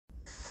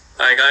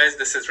Hi guys,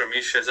 this is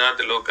Rameez Shahzad,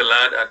 the local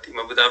lad at Team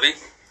Abudhabi.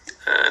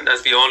 And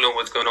as we all know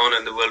what's going on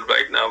in the world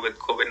right now with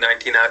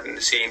COVID-19 out in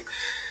the scene,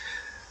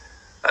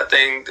 I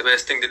think the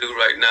best thing to do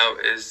right now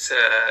is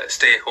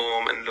stay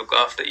home and look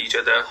after each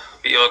other.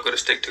 We all got to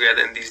stick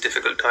together in these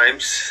difficult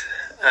times,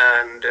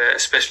 and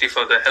especially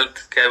for the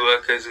healthcare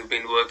workers who've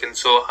been working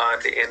so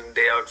hard day in,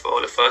 day out for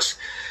all of us.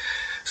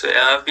 So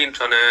yeah, I've been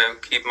trying to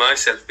keep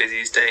myself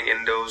busy, staying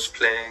indoors,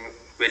 playing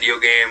video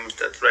games.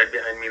 That's right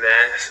behind me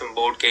there, some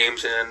board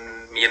games,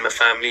 and me and my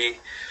family,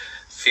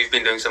 we've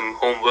been doing some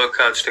home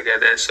workouts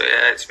together. So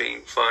yeah, it's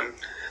been fun,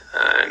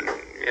 and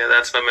yeah,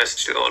 that's my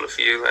message to all of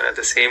you. And at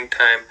the same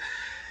time,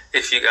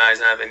 if you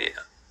guys have any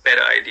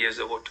better ideas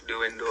of what to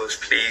do indoors,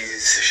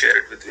 please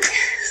share it with me.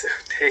 So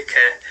take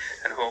care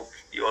and hope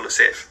you all are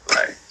safe.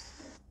 Bye.